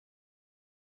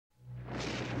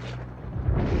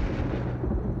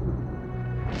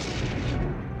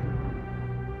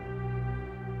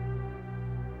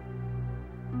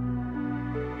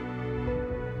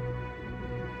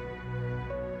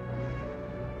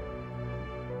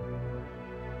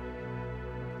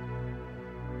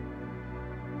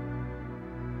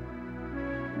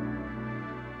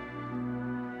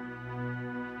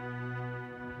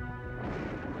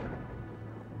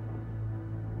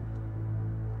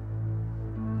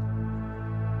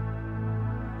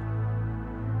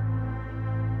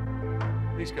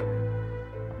Please come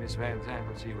in. Miss Van Zandt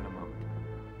will see you in a moment.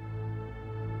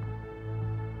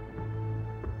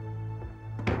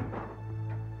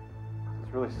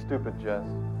 It's really stupid, Jess.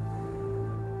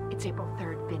 It's April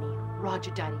 3rd, Vinny. Roger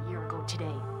died a year ago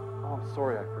today. Oh, I'm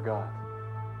sorry, I forgot.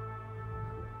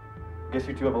 Guess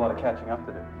you two have a lot of catching up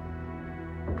to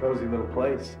do. Cozy little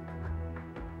place.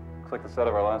 Looks like the set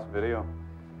of our last video.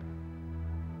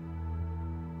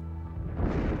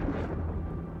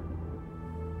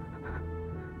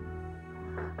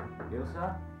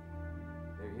 Ilsa?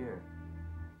 They're here.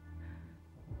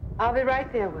 I'll be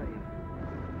right there, William.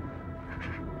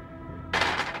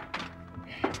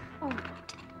 Oh.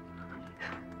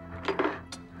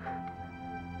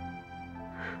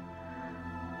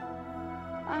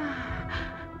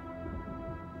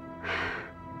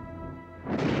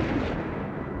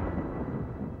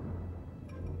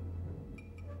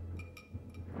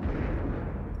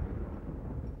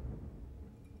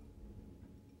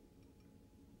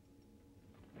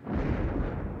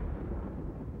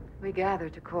 We gather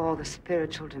to call the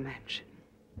spiritual dimension.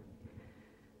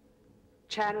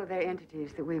 Channel their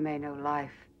entities that we may know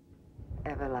life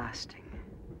everlasting.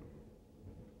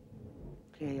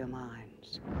 Clear your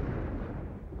minds.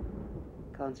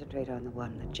 Concentrate on the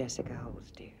one that Jessica holds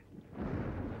dear.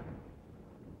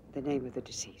 The name of the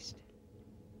deceased.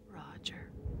 Roger.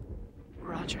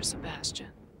 Roger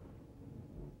Sebastian.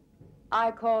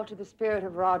 I call to the spirit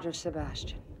of Roger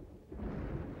Sebastian.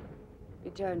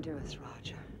 Return to us,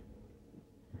 Roger.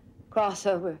 Cross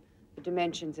over the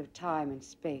dimensions of time and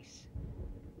space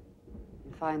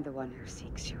and find the one who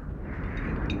seeks you.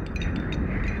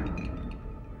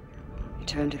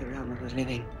 Return to the realm of the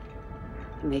living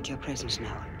and make your presence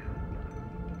known.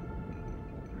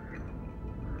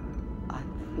 I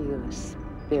feel a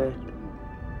spirit.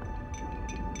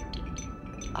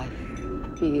 I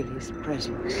feel his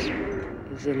presence,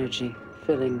 his energy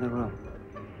filling the room.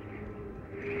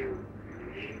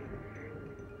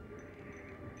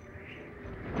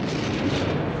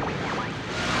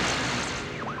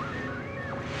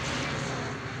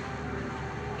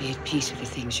 Be at peace with the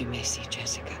things you may see,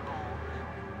 Jessica.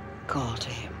 Call to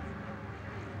him.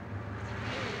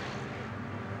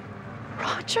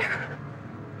 Roger?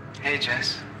 Hey,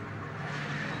 Jess.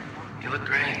 You look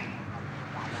great.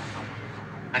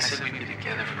 I said we'd be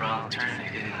together for all eternity,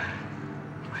 didn't I?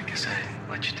 I guess I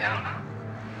let you down.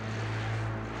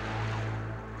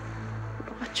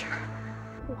 Roger,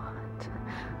 what?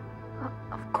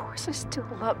 Of course I still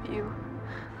love you.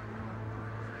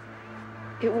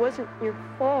 It wasn't your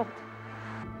fault.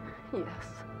 Yes,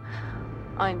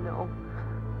 I know.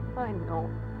 I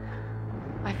know.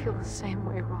 I feel the same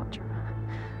way, Roger.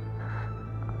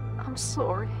 I'm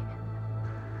sorry.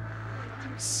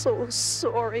 I'm so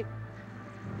sorry.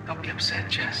 Don't be upset,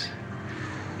 Jess.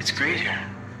 It's great here.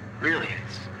 Really,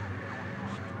 it's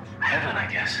heaven,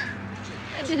 I guess.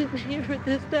 I didn't mean for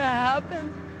this to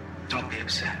happen. Don't be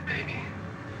upset, baby.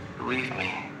 Believe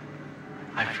me,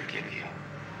 I forgive you.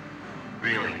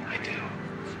 Really, I do.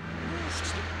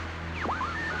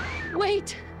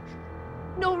 Wait!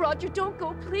 No, Roger, don't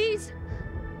go, please.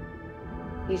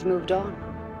 He's moved on.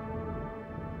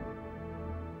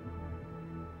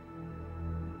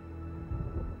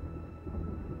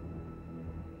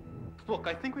 Look,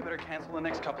 I think we better cancel the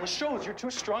next couple of shows. You're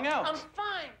too strung out. I'm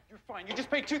fine. You're fine. You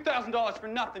just paid $2,000 for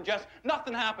nothing, Jess.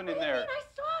 Nothing happened in there. What do you mean?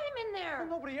 I saw him in there.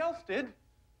 Well, nobody else did.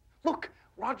 Look,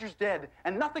 Roger's dead,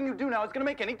 and nothing you do now is going to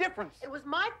make any difference. It was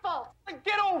my fault. Then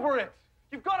get over it.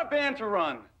 You've got a band to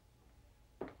run.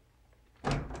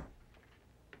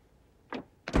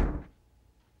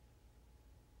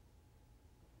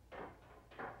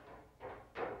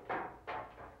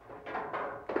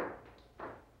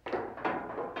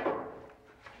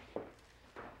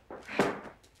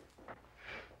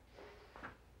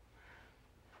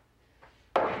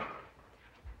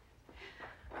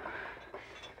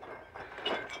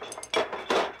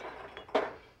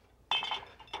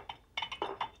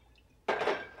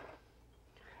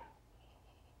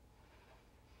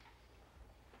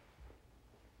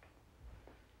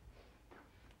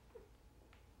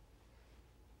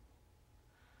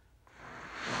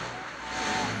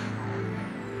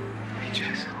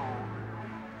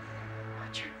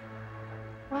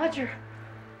 Roger.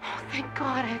 Oh, thank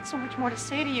God. I had so much more to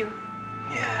say to you.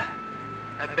 Yeah,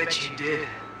 I bet you did.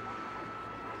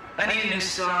 I need a new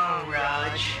song,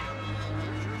 Raj.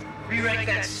 Rewrite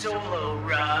that solo,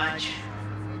 Raj.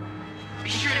 Be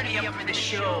sure to be up for the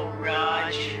show,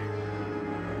 Raj.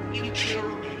 You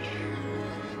killed me.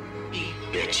 You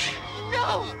bitch.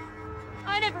 No!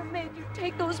 I never made you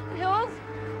take those pills.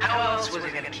 How else was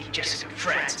I gonna keep Jessica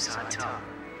Francis on top?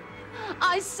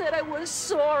 I said I was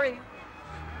sorry.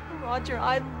 Roger,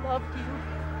 I loved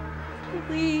you.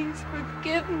 Please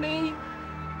forgive me.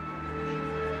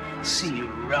 I'll see you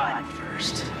rot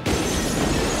first.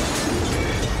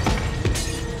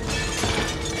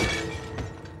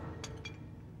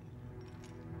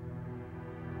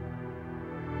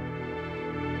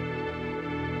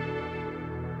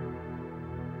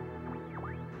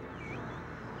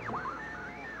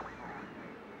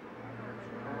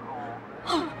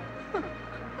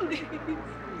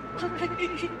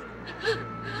 Please.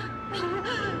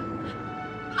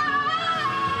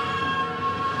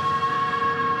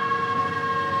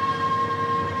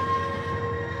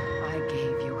 I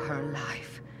gave you her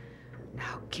life.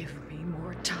 Now give me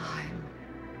more time.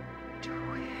 Do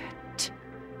it.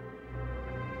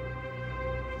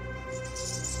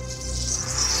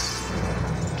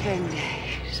 "10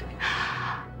 days.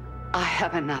 I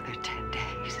have another 10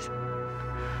 days.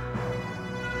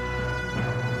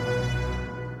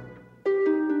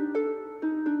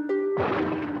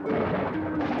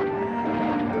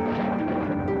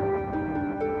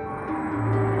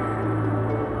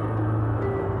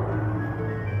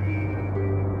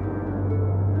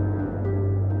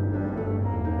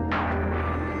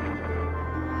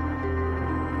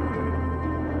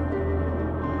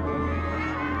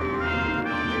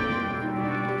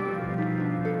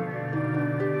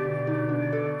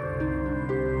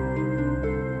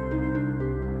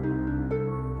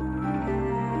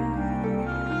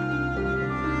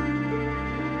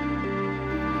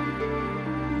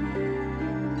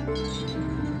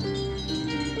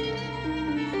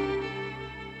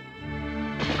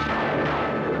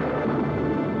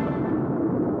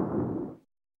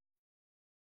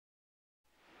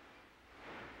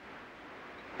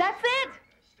 That's it!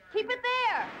 Keep it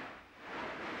there!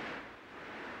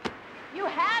 You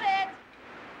had it!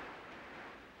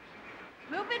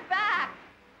 Move it back!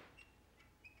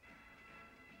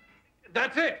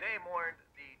 That's it! They mourned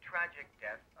the tragic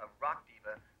death of rock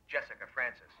diva Jessica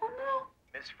Francis. Oh, no.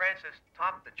 Miss Francis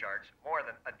topped the charts more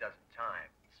than a dozen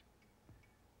times.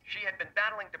 She had been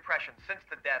battling depression since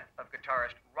the death of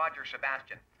guitarist Roger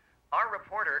Sebastian. Our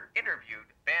reporter interviewed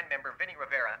band member Vinnie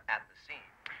Rivera at the scene.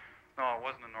 No, it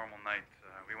wasn't a normal night.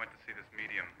 We went to see this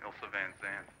medium, Ilsa Van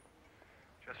Zandt.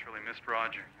 Just really missed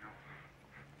Roger, you know.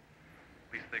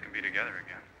 At least they can be together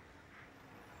again.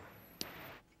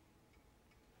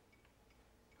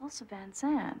 Elsa Van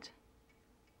Zandt.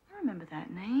 I remember that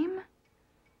name.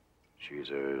 She's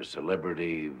a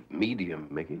celebrity medium,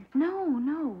 Micki. No.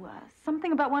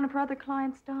 Something about one of her other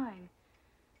clients dying.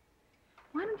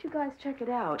 Why don't you guys check it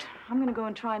out? I'm gonna go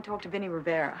and try and talk to Vinnie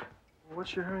Rivera.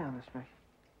 What's your hurry on this, Micki?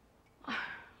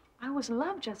 I always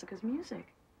loved Jessica's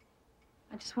music.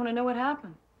 I just want to know what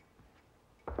happened.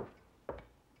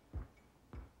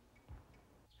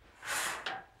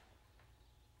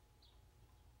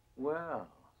 Well,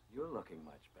 you're looking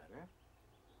much better.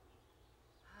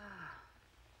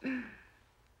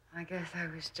 I guess I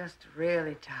was just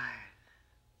really tired.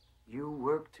 You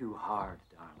work too hard,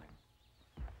 darling.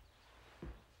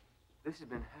 This has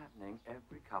been happening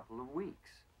every couple of weeks.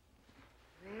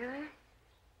 Really?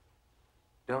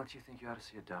 Don't you think you ought to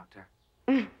see a doctor?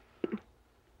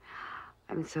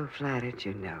 I'm so flattered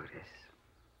you notice.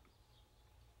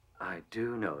 I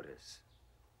do notice.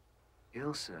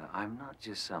 Ilsa, I'm not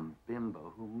just some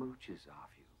bimbo who mooches off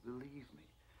you. Believe me.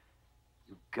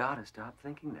 You've got to stop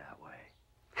thinking that way.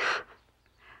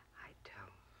 I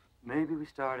don't. Maybe we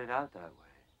started out that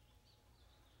way.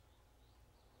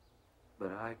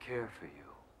 But I care for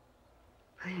you.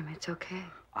 William, it's okay.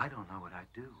 I don't know what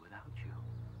I'd do without you.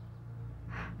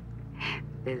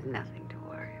 There's nothing to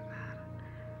worry about.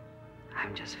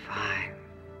 I'm just fine.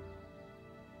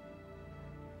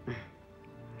 William,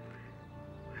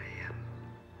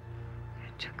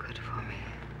 you're too good for me.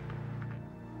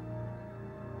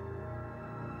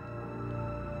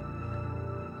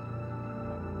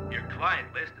 Your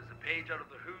client list is a page out of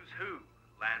the who's who.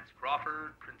 Lance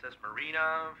Crawford, Princess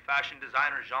Marina, fashion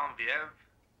designer Genevieve.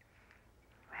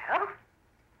 Well,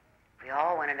 we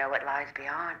all want to know what lies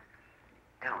beyond,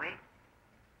 don't we?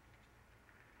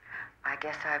 I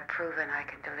guess I've proven I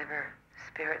can deliver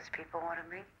spirits people want to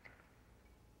meet.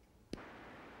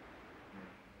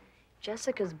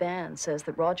 Jessica's band says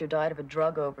that Roger died of a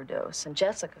drug overdose, and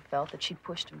Jessica felt that she'd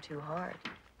pushed him too hard.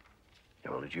 Yeah,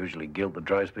 well, it's usually guilt that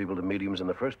drives people to mediums in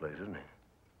the first place, isn't it?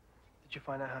 Did you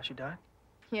find out how she died?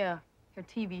 Yeah, her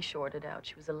TV shorted out.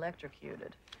 She was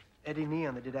electrocuted. Eddie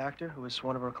Neon, the dead actor, who was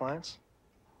one of our clients,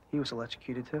 he was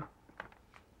electrocuted too.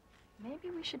 Maybe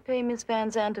we should pay Miss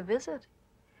Van Zandt a visit.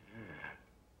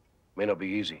 May not be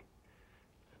easy.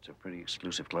 It's a pretty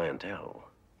exclusive clientele.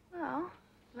 Well,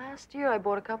 last year I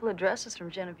bought a couple of dresses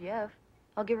from Genevieve.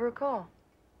 I'll give her a call.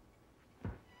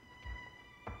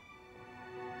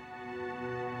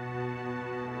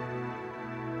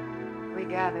 We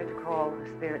gather to call the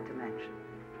spirit dimension.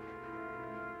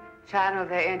 Channel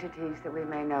their entities that we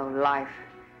may know life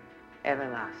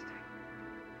everlasting.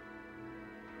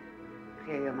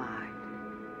 Clear your mind.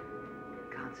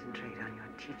 Concentrate on your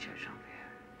teacher,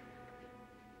 Jean-Pierre.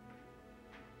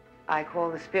 I call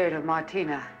the spirit of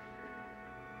Martina,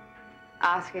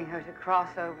 asking her to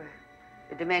cross over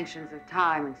the dimensions of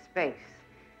time and space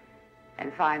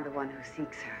and find the one who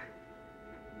seeks her.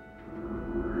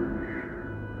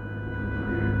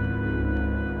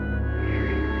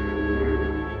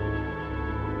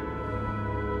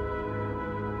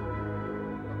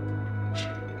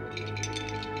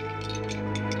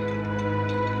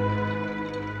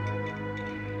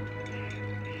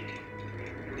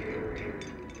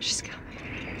 She's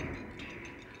coming.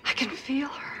 I can feel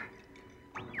her.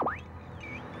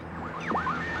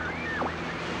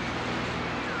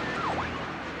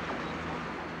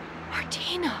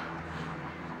 Martina.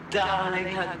 Darling,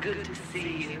 how good to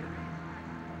see you.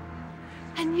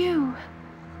 And you?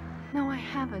 No, I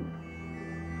haven't.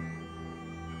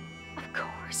 Of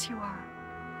course you are.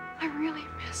 I really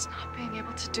miss not being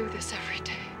able to do this every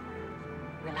day.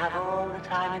 We'll have all the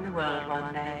time in the world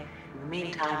one day. In the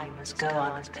meantime, you must go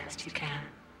on as best you can.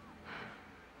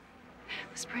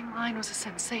 The spring line was a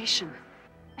sensation.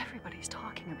 Everybody's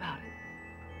talking about it.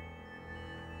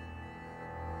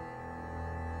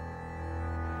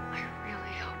 I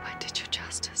really hope I did you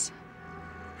justice.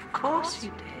 Of course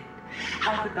you did.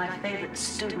 How could my favorite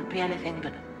student be anything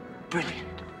but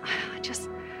brilliant?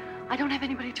 I don't have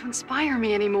anybody to inspire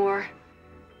me anymore.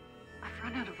 I've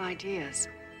run out of ideas.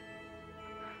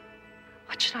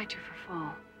 What should I do for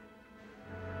fall?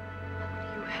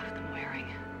 What do you have them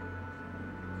wearing?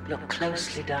 Look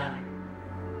closely, darling.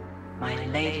 My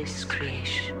latest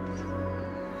creations.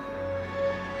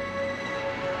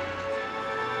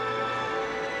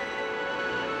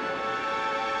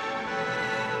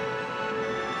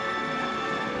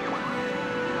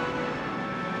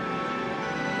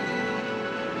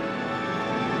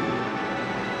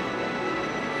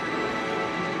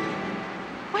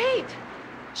 Wait!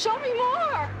 Show me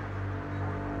more!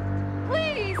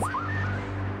 Please!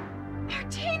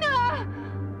 Martina!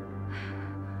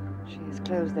 She has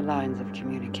closed the lines of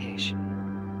communication.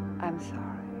 I'm sorry.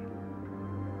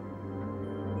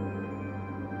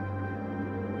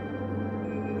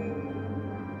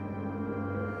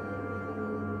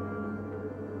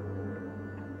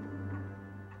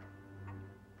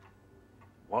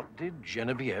 What did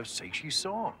Genevieve say she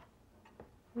saw?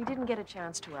 We didn't get a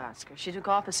chance to ask her. She took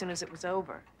off as soon as it was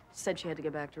over. Said she had to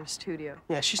get back to her studio.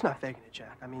 Yeah, she's not faking it,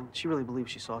 Jack. I mean, she really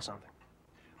believes she saw something.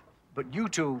 But you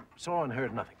two saw and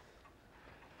heard nothing.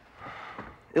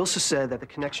 Ilsa said that the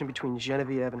connection between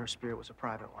Genevieve and her spirit was a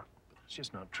private one. It's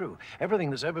just not true. Everything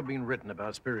that's ever been written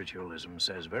about spiritualism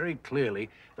says very clearly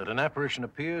that an apparition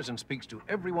appears and speaks to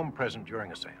everyone present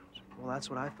during a seance. Well, that's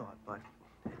what I thought, but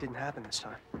it didn't happen this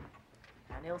time.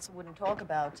 And Ilsa wouldn't talk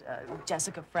about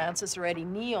Jessica Francis or Eddie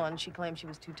Neon. She claimed she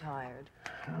was too tired.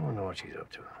 I don't know what she's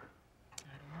up to. I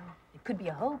don't know. It could be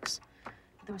a hoax. But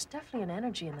there was definitely an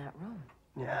energy in that room.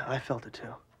 Yeah, I felt it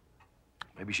too.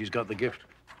 Maybe she's got the gift.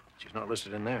 She's not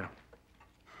listed in there.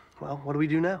 Well, what do we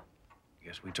do now?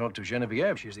 Guess we talk to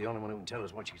Genevieve. She's the only one who can tell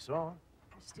us what she saw.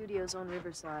 The studio's on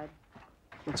Riverside.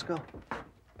 Let's go.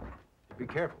 Be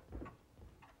careful.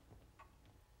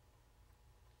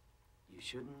 You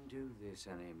shouldn't do this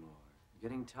anymore. You're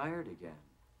getting tired again.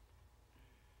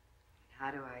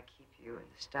 How do I keep you in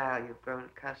the style you've grown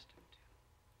accustomed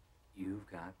to? You've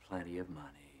got plenty of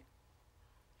money.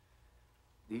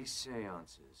 These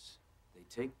seances, they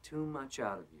take too much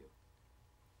out of you.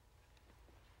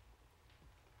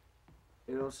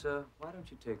 Ilsa, why don't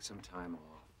you take some time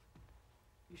off?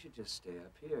 You should just stay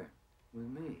up here with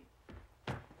me.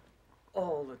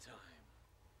 All the time.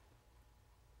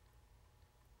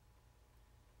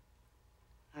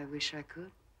 I wish I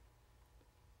could.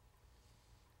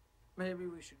 Maybe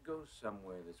we should go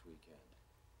somewhere this weekend.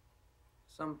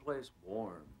 Someplace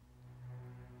warm.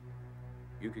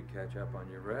 You could catch up on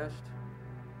your rest.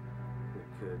 We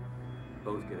could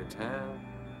both get a tan.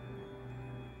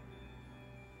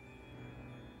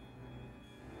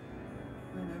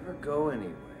 We never go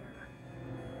anywhere.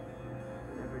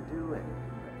 We never do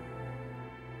anything.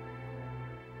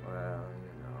 Well,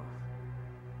 you know.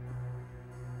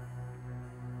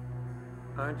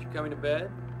 Aren't you coming to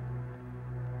bed?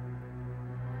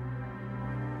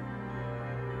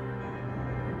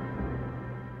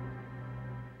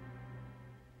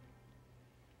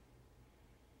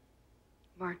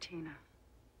 Martina,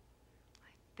 I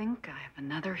think I have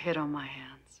another hit on my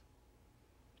hands.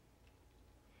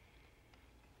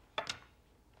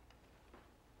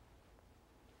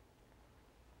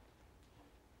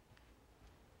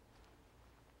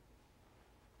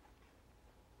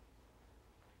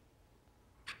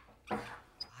 I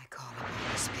call upon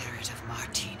the spirit of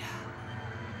Martina.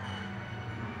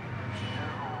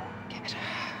 Give it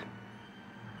her.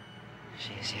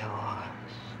 She's yours.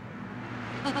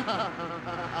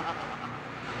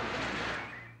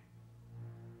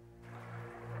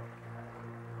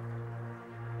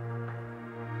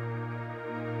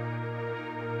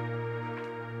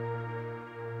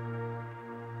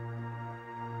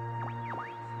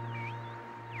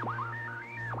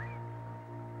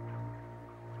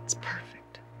 It's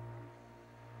perfect.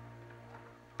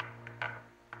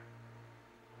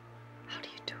 How do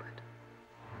you do it?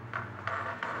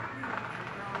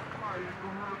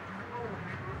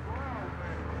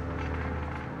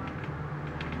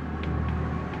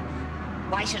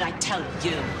 Why should I tell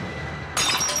you?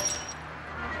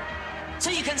 So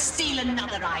you can steal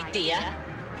another idea?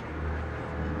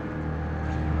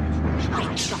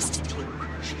 I trusted you,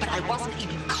 but I wasn't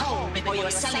even cold before you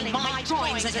were selling my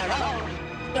drawings as your own.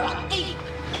 You're a thief!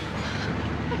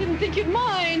 I didn't think you'd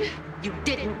mind. You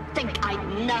didn't think I'd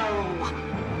know.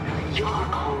 Your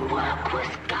own work was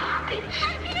garbage.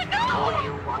 All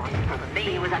you wanted from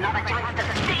me was another chance to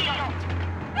steal.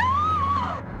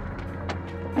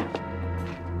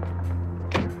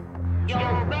 You'll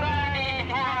burn in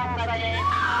hell for this.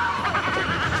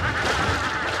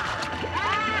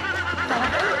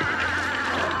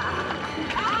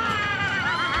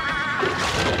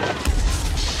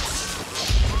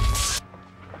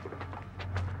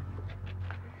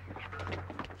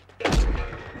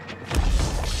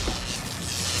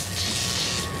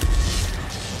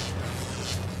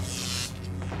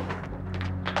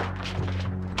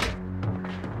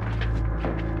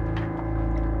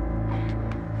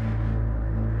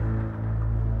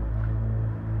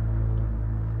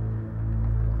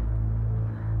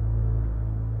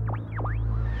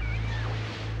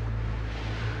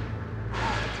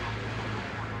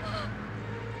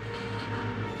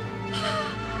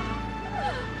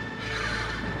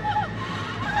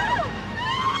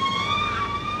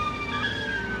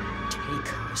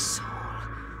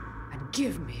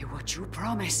 Give me what you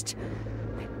promised.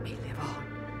 Let me live on.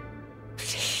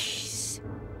 Please.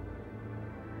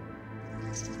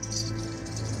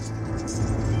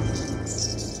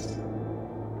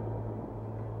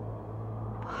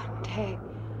 One day.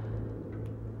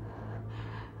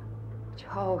 But you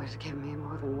always give me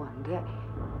more than one day.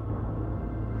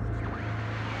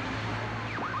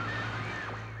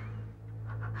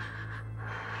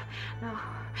 No.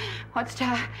 What's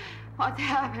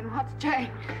happened? What's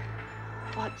changed?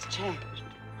 What's changed?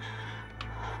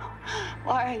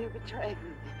 Why are you betraying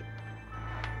me?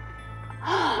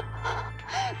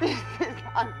 This is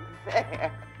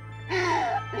unfair.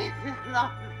 This is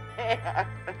not fair.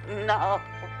 No.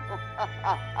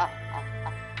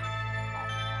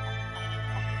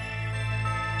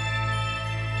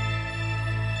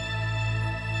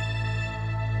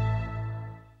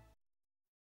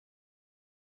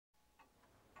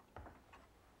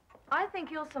 I think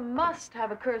Ilsa must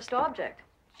have a cursed object.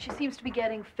 She seems to be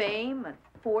getting fame and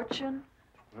fortune.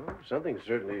 Well, something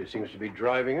certainly seems to be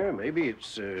driving her. Maybe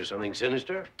it's something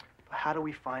sinister. But how do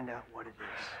we find out what it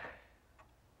is?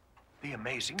 The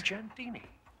amazing Giandini.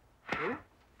 Huh?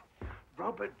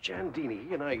 Robert Giandini,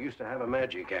 he and I used to have a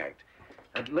magic act.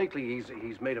 And lately,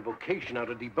 he's made a vocation out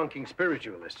of debunking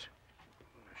spiritualists.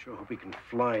 I sure hope he can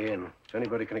fly in. If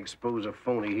anybody can expose a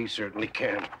phony, he certainly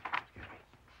can.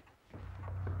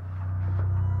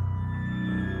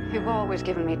 You've always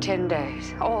given me 10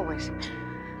 days. Always.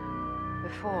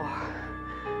 Before.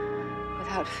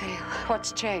 Without fail.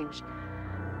 What's changed?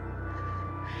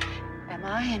 Am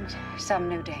I in some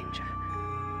new danger?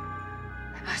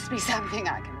 There must be something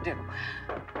I can do.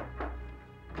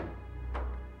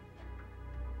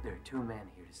 There are 2 men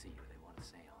here to see you. They want a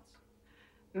seance.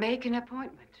 Make an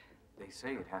appointment. They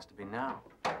say it has to be now.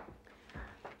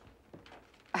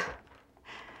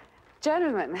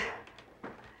 Gentlemen.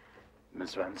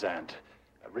 Miss Van Zandt,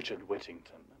 Richard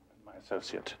Whittington, and my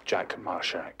associate, Jack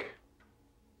Marshak.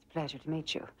 It's a pleasure to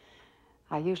meet you.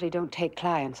 I usually don't take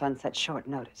clients on such short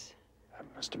notice.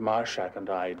 Mr. Marshak and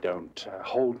I don't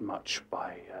hold much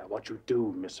by what you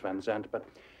do, Miss Van Zandt, but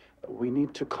we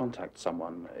need to contact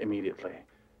someone immediately.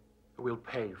 We'll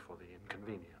pay for the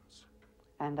inconvenience.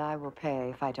 And I will pay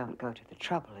if I don't go to the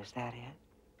trouble, is that it?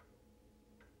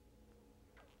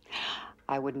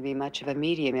 I wouldn't be much of a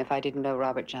medium if I didn't know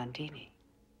Robert Giandini.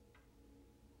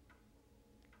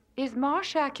 Is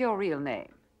Marshak your real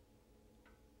name?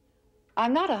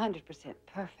 I'm not 100%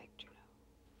 perfect, you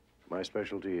know. My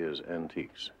specialty is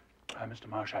antiques. Mr.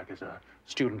 Marshak is a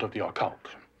student of the occult.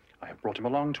 I have brought him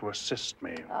along to assist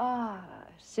me. Ah,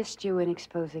 assist you in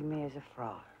exposing me as a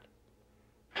fraud.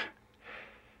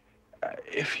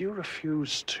 If you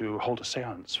refuse to hold a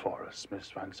seance for us, Miss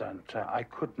Van Zandt, I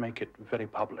could make it very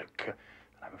public. And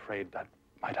I'm afraid that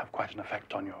might have quite an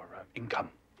effect on your income.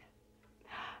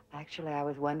 Actually, I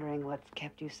was wondering what's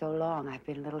kept you so long. I've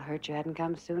been a little hurt you hadn't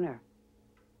come sooner.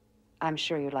 I'm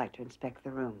sure you'd like to inspect the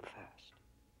room first.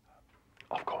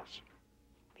 Of course.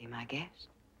 Be my guest.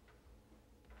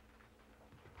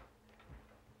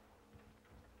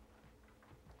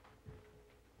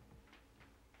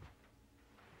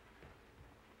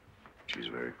 She's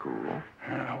very cool.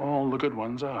 All the good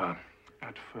ones are,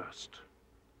 at first.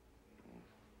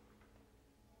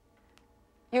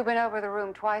 You've been over the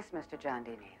room twice, Mr.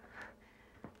 Giandini.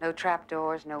 No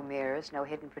trapdoors, no mirrors, no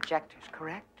hidden projectors,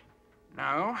 correct?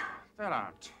 No, there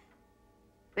aren't.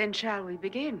 Then shall we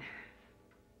begin?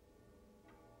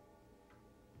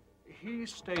 He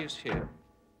stays here.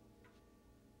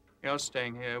 You're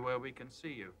staying here where we can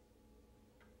see you.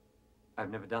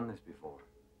 I've never done this before.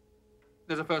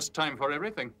 There's a first time for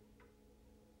everything.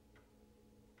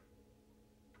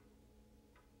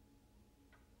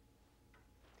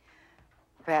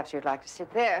 Perhaps you'd like to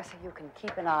sit there so you can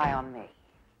keep an eye on me.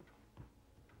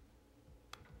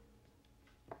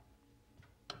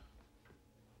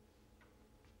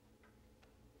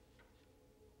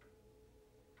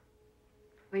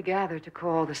 We gather to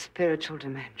call the spiritual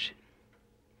dimension.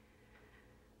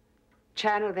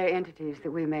 Channel their entities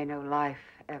that we may know life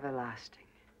everlasting.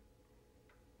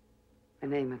 The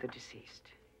name of the deceased.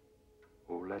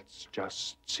 Oh, let's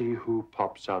just see who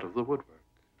pops out of the woodwork.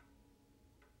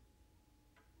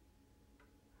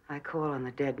 I call on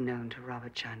the dead known to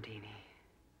Robert Giandini.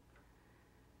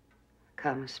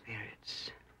 Come, spirits.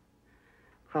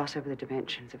 Cross over the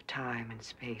dimensions of time and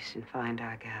space and find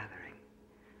our gathering.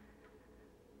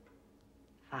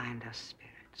 Find us,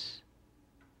 spirits.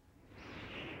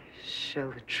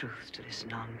 Show the truth to this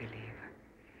non-believer.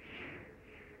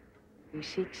 We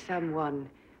seek someone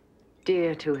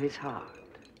dear to his heart.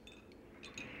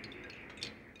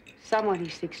 Someone he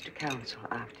seeks to counsel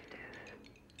after death.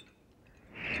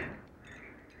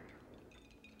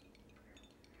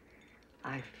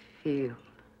 I feel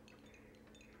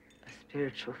a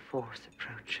spiritual force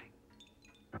approaching.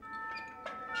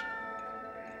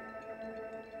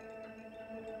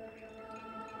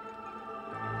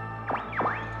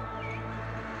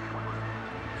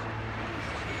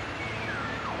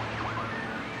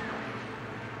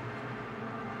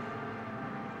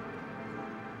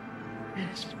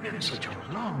 It's been such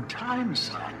a long time,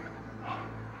 son.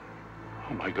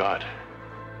 Oh, my God.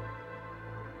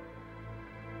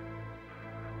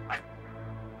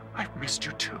 I've missed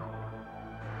you, too.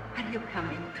 Are you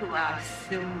coming to us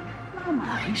soon?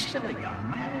 Mama, he's still a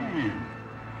young man.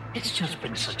 It's just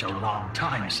been such a long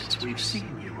time since we've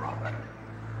seen you, Robert.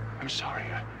 I'm sorry.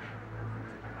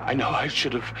 I know I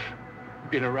should have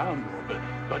been around more,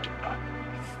 but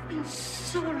It's been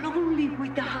so lonely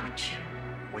without you.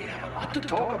 We have a lot to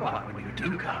talk about when you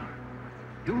do come.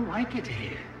 You'll like it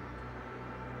here.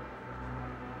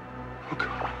 Oh,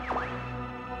 God.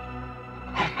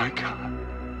 Oh, my God.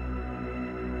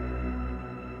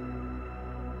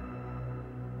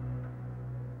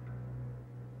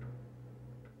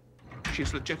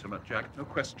 She's legitimate, Jack, no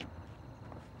question.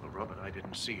 Well, Robert, I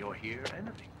didn't see or hear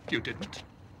anything. You didn't?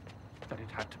 Then it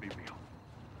had to be real.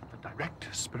 The direct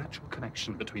spiritual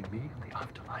connection between me and the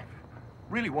afterlife.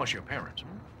 Really was your parents,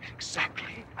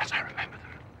 Exactly as I remember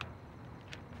them.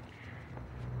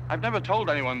 I've never told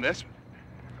anyone this.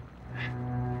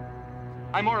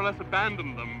 I more or less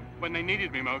abandoned them when they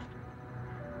needed me most.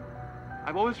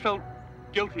 I've always felt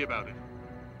guilty about it.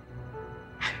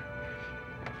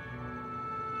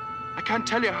 I can't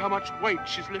tell you how much weight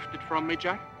she's lifted from me,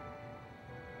 Jack.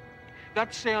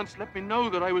 That seance let me know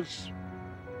that I was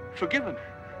forgiven.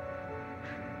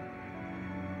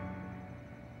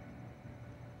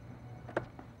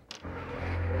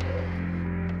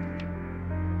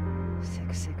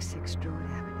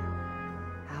 Druid Avenue.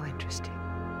 How interesting.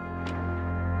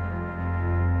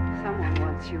 Someone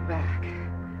wants you back.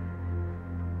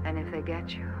 And if they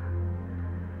get you,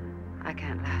 I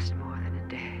can't last more than a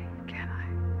day, can I?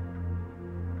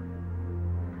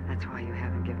 That's why you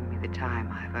haven't given me the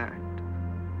time I've earned.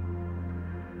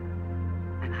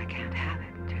 And I can't have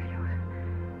it until you're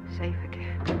safe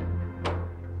again.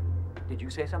 Did you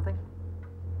say something?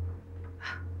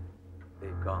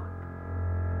 They've gone.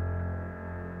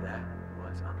 That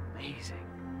was amazing.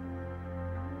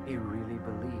 He really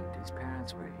believed his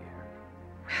parents were here.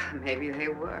 Maybe they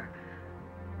were.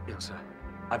 Ilsa,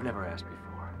 I've never asked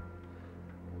before.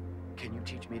 Can you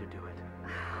teach me to do it?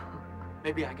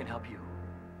 Maybe I can help you.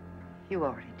 You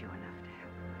already do enough to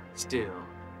help. Still,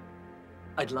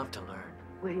 I'd love to learn.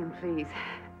 William, please.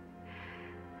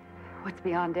 What's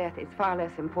beyond death is far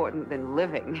less important than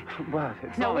living. But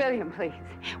it's No, all... William, please.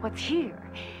 What's here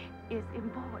is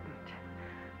important.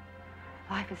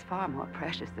 Life is far more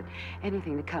precious than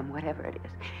anything to come, whatever it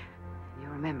is. You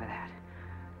remember that.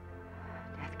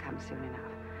 Death comes soon enough.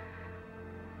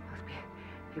 Most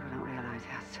people don't realize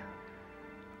how soon.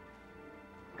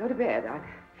 Go to bed.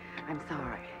 I'm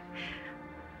sorry.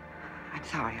 I'm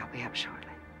sorry. I'll be up shortly.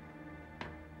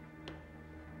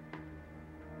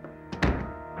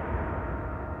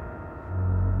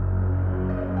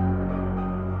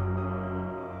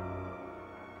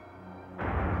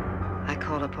 I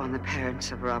call upon the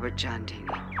parents of Robert Giandini.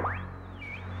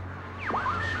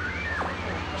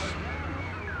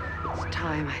 It's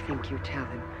time, I think, you tell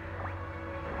them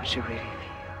what you really feel.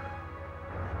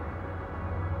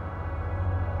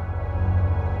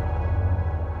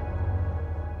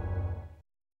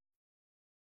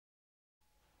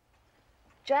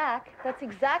 Jack, that's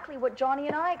exactly what Johnny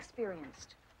and I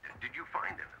experienced. Did you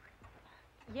find anything?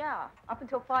 Yeah, up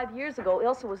until 5 years ago,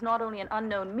 Ilsa was not only an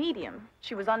unknown medium,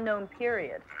 she was unknown,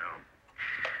 period. Well,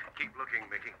 keep looking,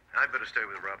 Micki. I'd better stay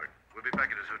with Robert. We'll be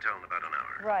back at his hotel in about an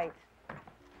hour. Right.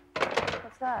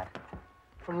 What's that?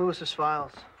 From Lewis's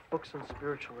files, books on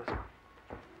spiritualism.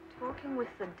 Talking with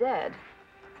the Dead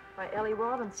by Ellie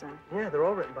Robinson. Yeah, they're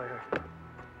all written by her.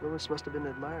 Lewis must have been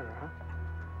an admirer, huh?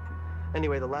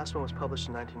 Anyway, the last one was published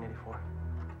in 1984.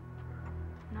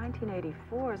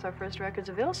 1984 is our first records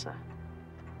of Ilsa.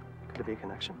 Could there be a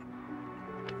connection?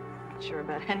 Not sure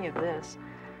about any of this.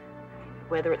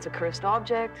 Whether it's a cursed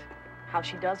object, how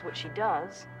she does what she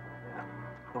does. Yeah.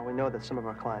 Well, we know that some of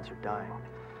our clients are dying.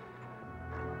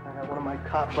 I got one of my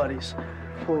cop buddies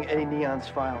pulling Eddie Neon's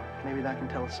file. Maybe that can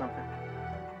tell us something.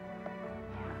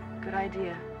 Good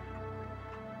idea.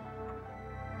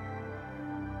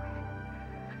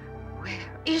 Where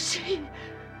is he?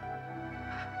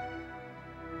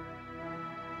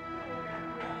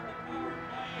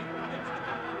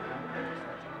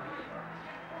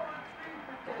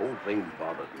 The whole thing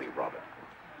bothered me, Robert.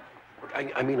 Look,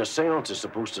 I mean, a seance is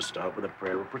supposed to start with a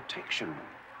prayer of protection.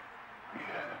 Yeah,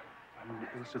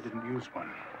 and Ilsa didn't use one.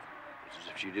 It's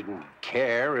as if she didn't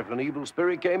care if an evil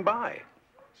spirit came by.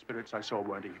 Spirits I saw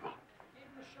weren't evil.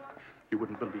 You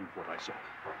wouldn't believe what I saw.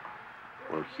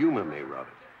 Well, humor me,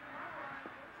 Robert.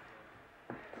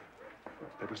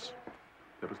 There was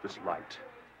this light.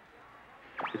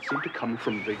 It seemed to come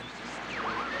from the...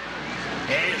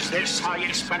 Is this how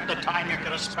you spent the time you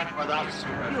could have spent with us?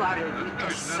 You are a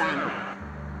wicked son.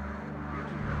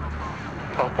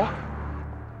 Papa?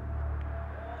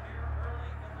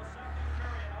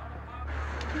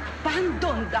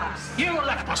 Abandoned us. You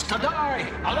left us to die,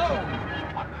 alone.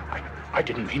 I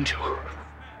didn't mean to.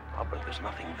 Robert, there's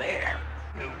nothing there.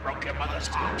 You broke your mother's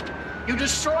heart. You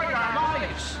destroyed our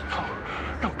lives.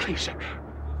 No, please.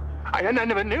 I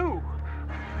never knew.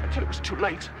 Until it was too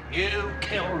late. You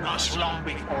killed us long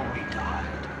before we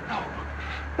died.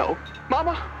 No,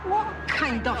 Mama. What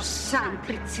kind of son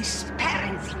treats his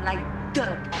parents like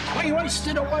dirt? We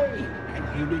wasted away,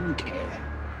 and you didn't care.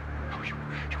 Oh,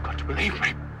 you've got to believe me.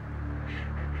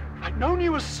 If I'd known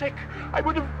you were sick, I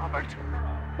would have... Robert.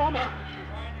 Mama.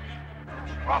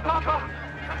 Papa.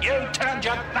 You turned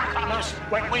your back on us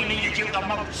when we needed you the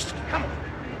most. Come on.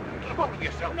 Keep up with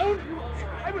yourself. No,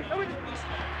 I would...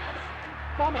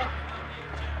 Mama.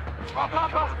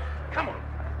 Papa. Come on.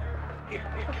 Here,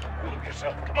 get hold of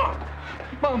yourself. Come on.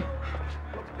 Mom.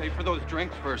 Pay for those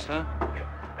drinks first, huh?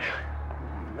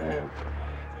 Man.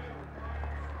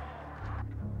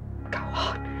 Go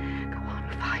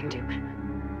on, find him.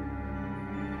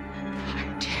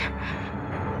 Find him.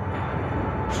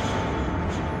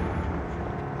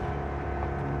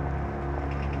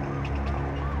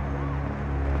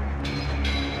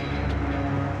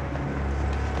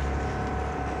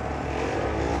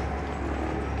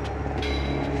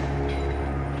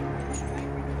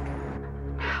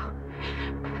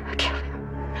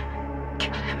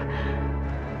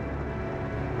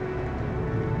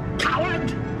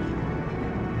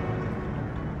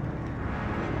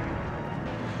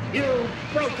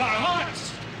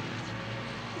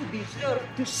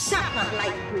 To suffer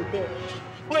like you did.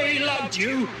 We loved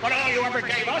you, but all you ever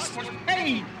gave us was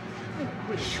pain.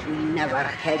 I wish we never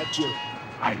had you.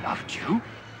 I loved you?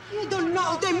 You don't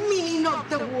know the meaning of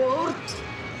the word.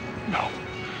 No,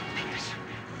 please.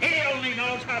 He only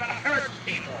knows how to hurt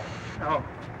people. No,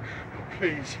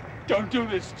 please, don't do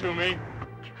this to me.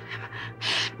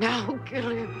 Now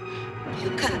kill him. You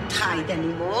can't hide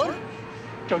anymore.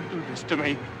 Don't do this to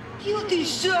me. You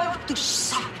deserve to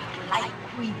suffer like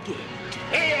we did.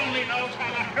 He only knows how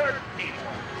to hurt people.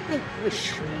 I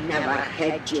wish we never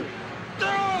had you.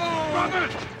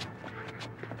 Robert!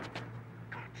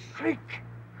 Sake!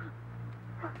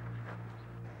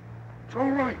 It's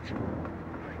all right.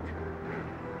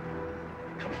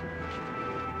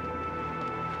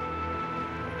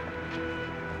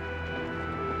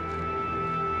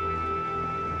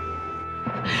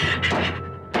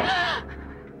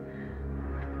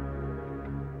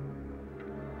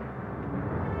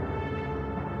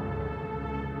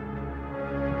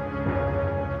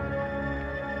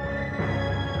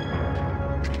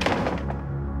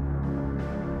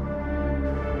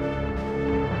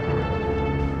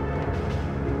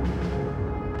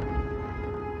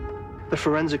 The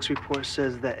forensics report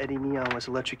says that Eddie Neon was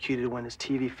electrocuted when his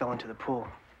TV fell into the pool.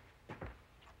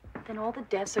 Then all the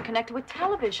deaths are connected with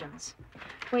televisions.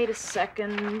 Wait a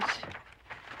second.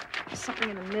 There's something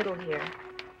in the middle here.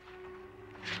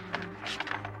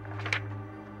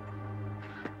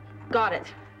 Got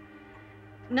it.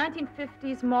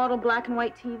 1950s model black and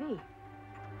white TV.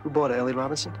 Who bought it, Ellie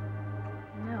Robinson?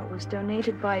 No, it was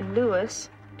donated by Lewis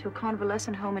to a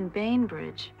convalescent home in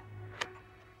Bainbridge.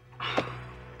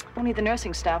 Only the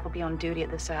nursing staff will be on duty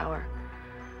at this hour.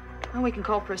 Well, we can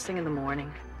call first thing in the morning.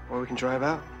 Or we can drive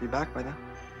out. Be back by then.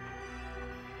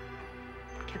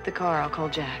 Get the car. I'll call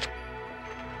Jack.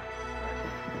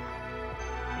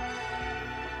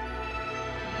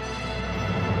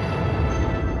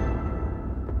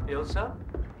 Ilsa?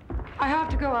 I have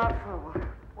to go out for a while.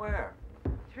 Where?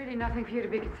 It's really nothing for you to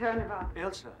be concerned about.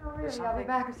 Ilsa, Oh, really, there's I'll be something...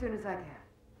 back as soon as I can.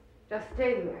 Just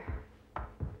stay here.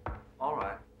 All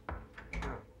right.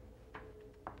 Sure.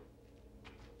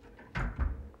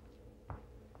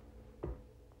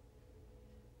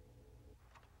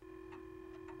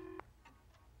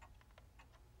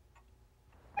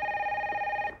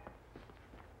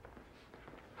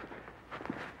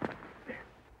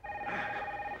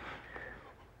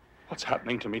 What's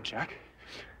happening to me, Jack?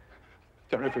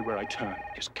 They're everywhere I turn.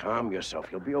 Just calm yourself.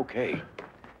 You'll be okay.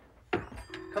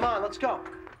 Come on, let's go.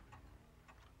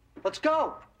 Let's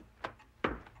go.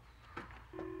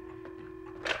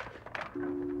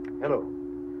 Hello.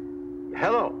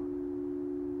 Hello.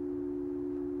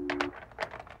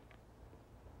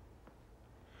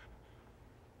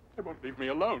 They won't leave me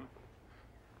alone.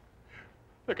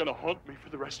 They're gonna haunt me for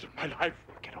the rest of my life.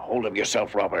 Get a hold of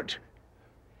yourself, Robert.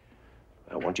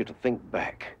 I want you to think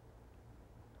back.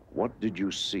 What did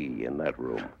you see in that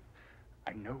room?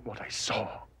 I know what I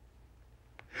saw.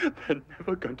 They're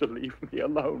never going to leave me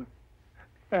alone.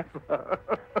 Ever.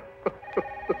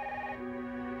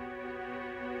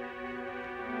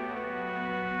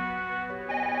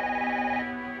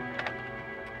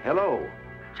 Hello.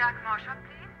 Jack Marshak,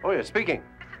 please? Oh, yeah, speaking.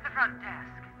 This is the front desk.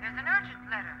 There's an urgent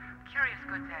letter from Curious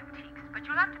Goods Antiques, but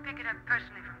you'll have to pick it up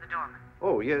personally from the doorman.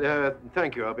 Oh, yeah,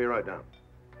 thank you. I'll be right down.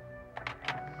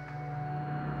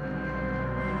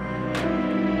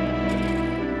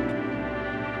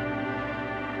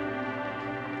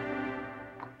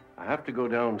 I have to go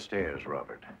downstairs,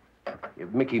 Robert.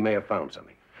 Micki may have found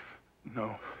something.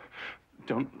 No,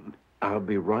 don't. I'll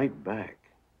be right back.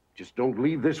 Just don't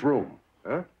leave this room,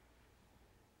 huh?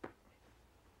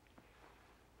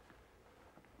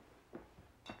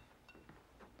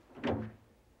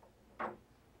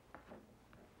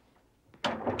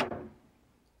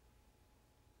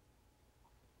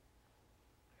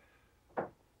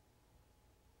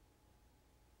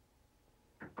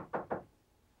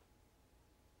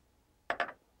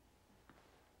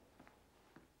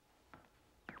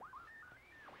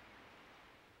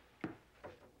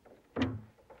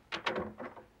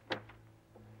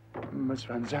 Miss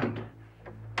Van Zandt.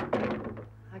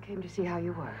 I came to see how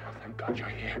you were. Oh, thank God you're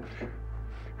here.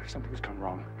 Something's gone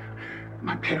wrong.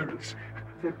 My parents,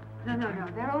 they're... No.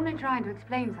 They're only trying to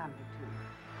explain something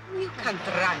to you. You can't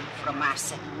run from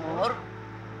us anymore.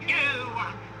 You,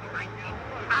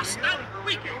 master,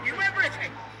 we give you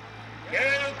everything. You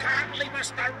can't leave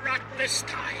us to rot this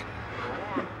time.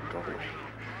 Go away.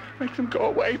 Make them go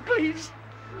away, please.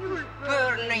 You'll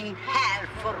burn in hell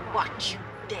for what you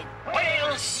did.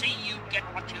 We'll see you get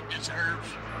what you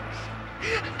deserve.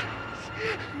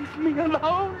 Leave me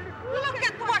alone. Look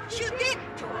at what you did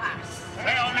to us.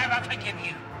 They'll never forgive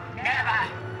you. Never.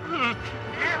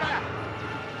 Never.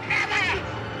 Never.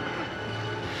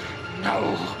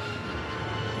 No.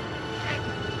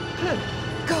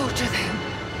 Go to them.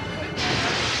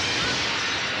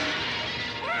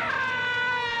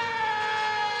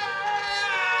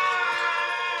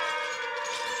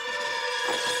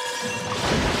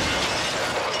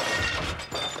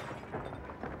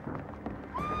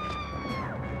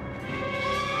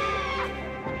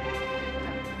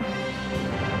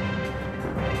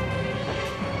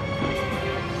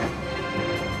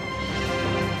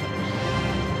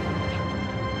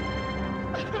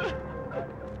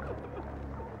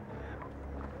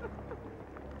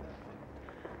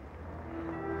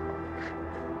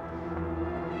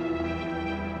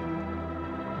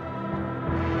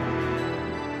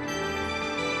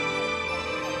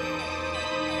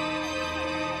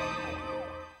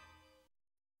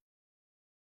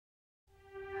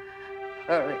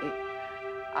 Hurry.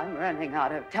 I'm running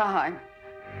out of time.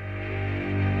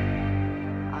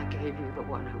 I gave you the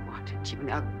one who wanted you.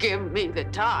 Now give me the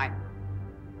time.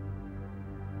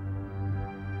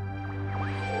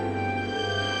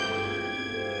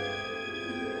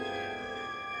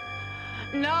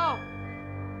 No.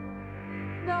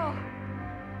 No.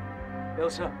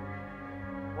 Ilsa,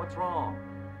 what's wrong?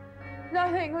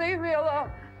 Nothing. Leave me alone.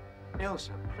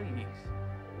 Ilsa, please.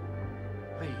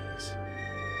 Please.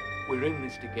 We're in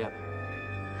this together.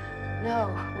 No,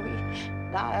 we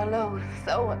die alone,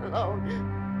 so alone.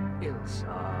 Ilsa.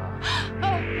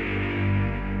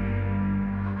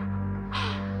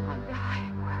 I'm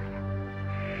dying,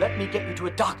 William. Let me get you to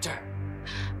a doctor.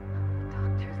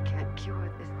 Doctors can't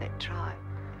cure this. They try.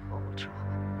 They've all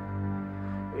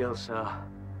tried. Ilsa,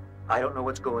 I don't know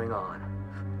what's going on,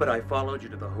 but I followed you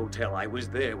to the hotel. I was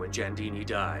there when Giandini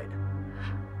died.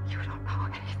 You don't know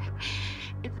anything.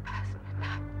 It's past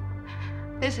midnight.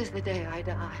 This is the day I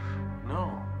die.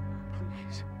 No,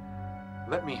 please.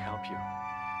 Let me help you.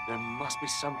 There must be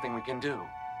something we can do.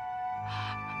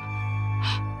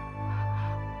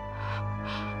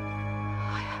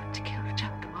 I have to kill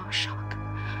Jack Marshak.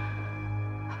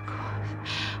 Of course,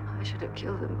 I should have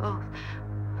killed them both.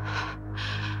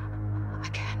 I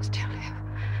can still live.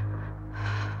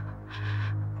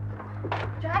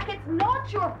 Jack, it's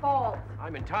not your fault.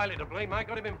 I'm entirely to blame. I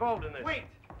got him involved in this. Wait!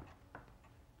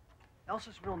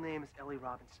 Elsa's real name is Ellie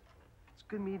Robinson. It's a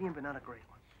good medium, but not a great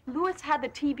one. Lewis had the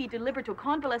TB delivered to a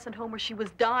convalescent home where she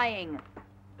was dying.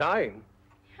 Dying?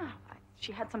 Yeah,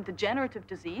 she had some degenerative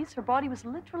disease. Her body was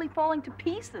literally falling to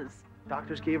pieces.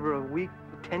 Doctors gave her a week,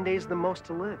 10 days the most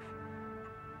to live.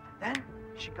 And then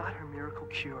she got her miracle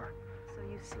cure. So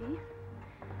you see,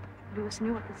 Lewis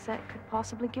knew what the set could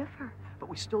possibly give her. But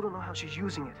we still don't know how she's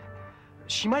using it.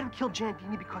 She might have killed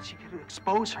Giandini because she could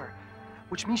expose her,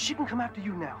 which means she can come after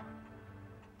you now.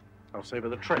 I'll save her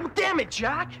the trip. Oh, damn it,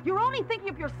 Jack! You're only thinking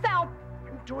of yourself.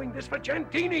 I'm doing this for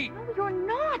Giandini. No, you're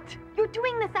not. You're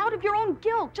doing this out of your own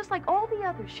guilt, just like all the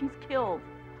others she's killed.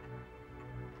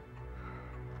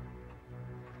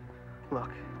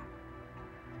 Look,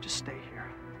 just stay here.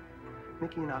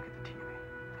 Micki and I'll get the TV.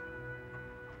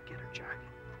 Get her, Jack.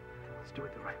 Let's do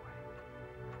it the right way.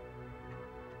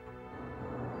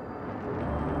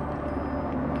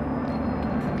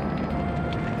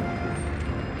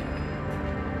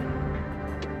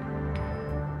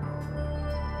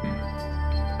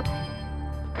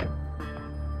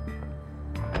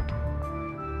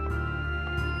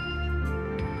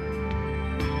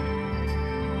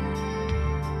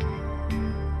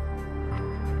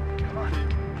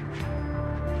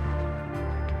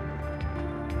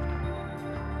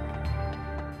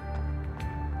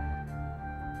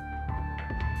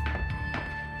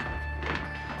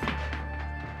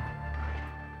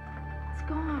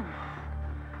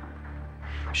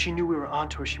 If she knew we were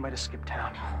onto her, she might have skipped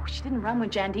town. Oh, she didn't run when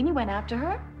Giandini went after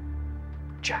her.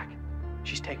 Jack.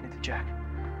 She's taking it to Jack.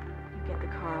 You get the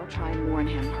car. I'll try and warn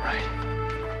him. Right.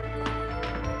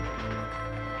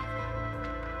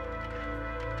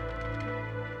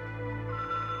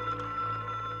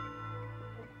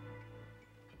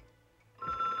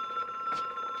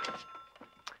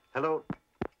 Hello?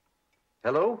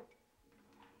 Hello?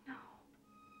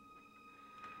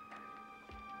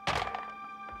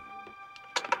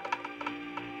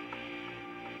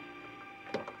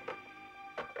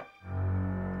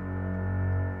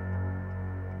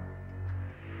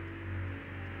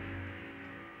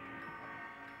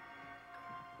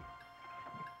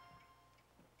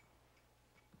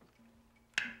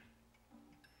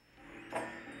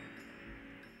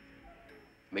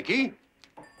 Micki?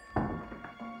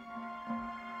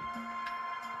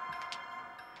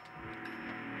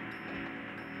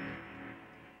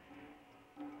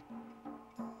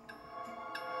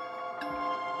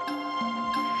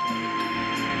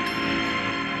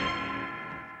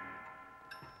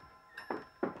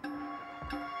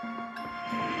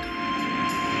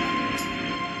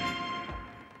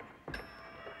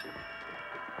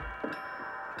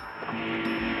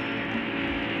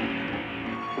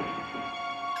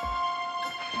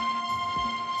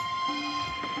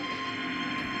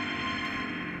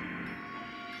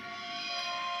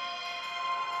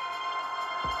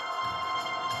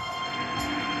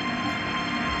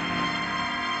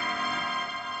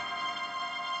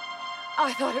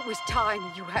 I thought it was time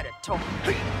you had a talk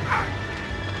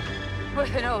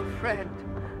with an old friend.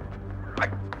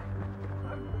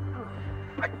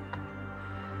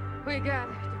 We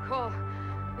gathered to call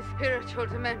the spiritual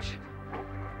dimension,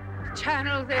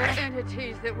 channel their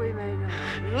entities that we may know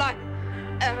life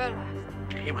everlasting.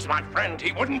 He was my friend.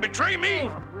 He wouldn't betray me.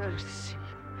 Oh, we'll see.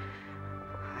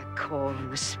 I call on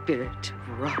the spirit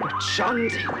of Robert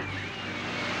Jandini.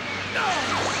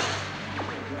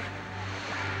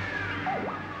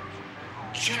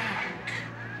 Jack,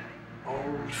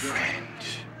 old friend.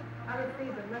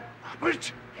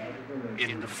 Robert,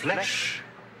 in the flesh,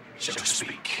 so to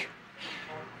speak.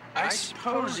 I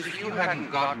suppose if you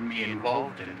hadn't gotten me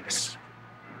involved in this,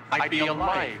 I'd be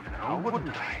alive now,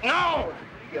 wouldn't I? No!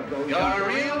 You're a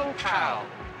real pal,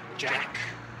 Jack.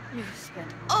 You've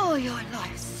spent all your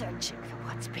life searching for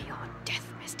what's beyond death,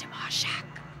 Mr. Marshak.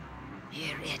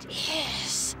 Here it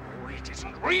is. Oh, it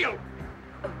isn't real.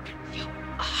 Open your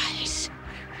eyes.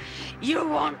 You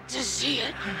want to see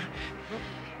it.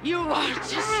 You want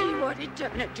to see what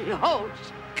eternity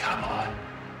holds. Come on,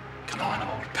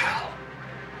 old pal.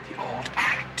 The old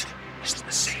act isn't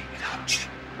the same without you.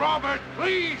 Robert,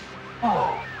 please!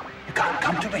 Oh, you gotta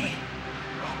come to me.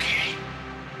 Okay,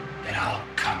 then I'll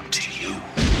come to you.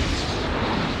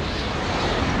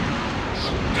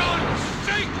 God's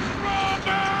sake,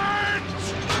 Robert!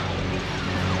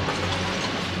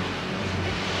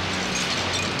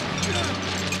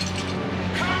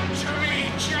 Come to me,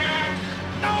 Jack!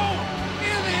 No!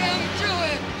 Give him to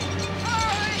it!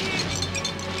 Hurry!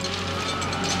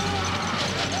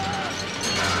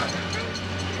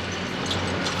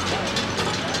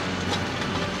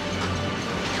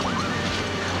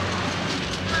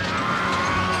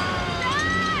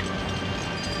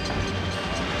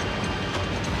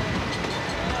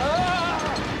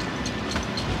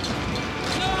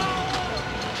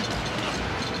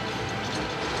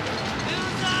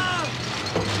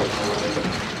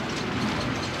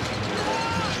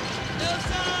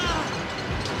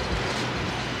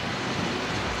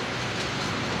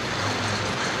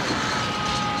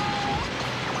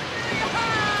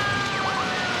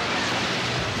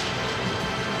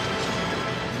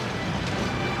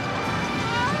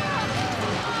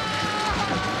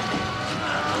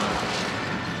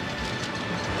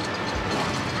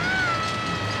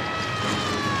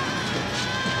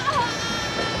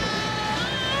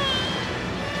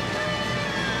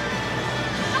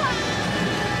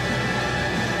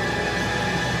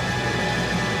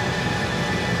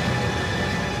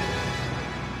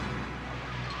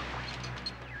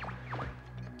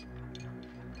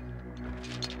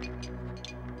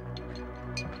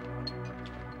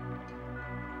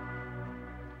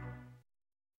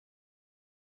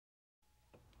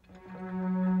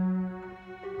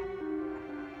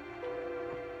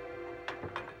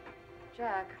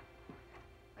 Jack,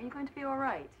 are you going to be all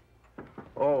right?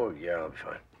 Oh, yeah, I'm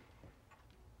fine.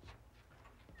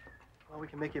 Well, we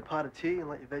can make you a pot of tea and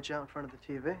let you veg out in front of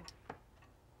the TV.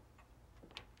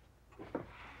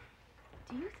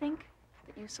 Do you think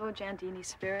that you saw Jandini's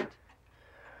spirit?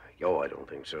 Yo, I don't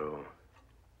think so.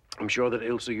 I'm sure that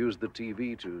Ilsa used the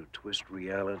TV to twist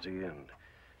reality and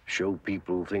show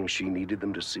people things she needed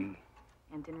them to see.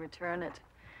 And in return, it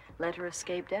let her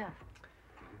escape death.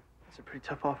 It's a pretty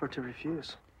tough offer to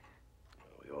refuse.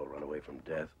 We all run away from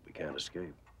death. We can't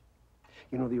escape.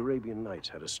 You know, the Arabian Nights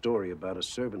had a story about a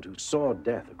servant who saw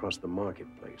death across the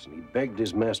marketplace, and he begged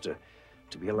his master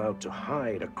to be allowed to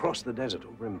hide across the desert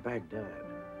over in Baghdad.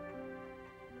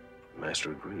 The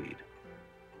master agreed.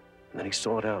 And then he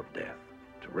sought out Death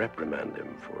to reprimand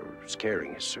him for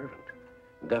scaring his servant.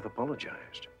 And Death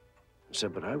apologized and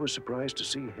said, "But I was surprised to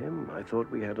see him. I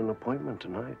thought we had an appointment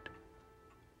tonight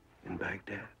in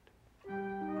Baghdad."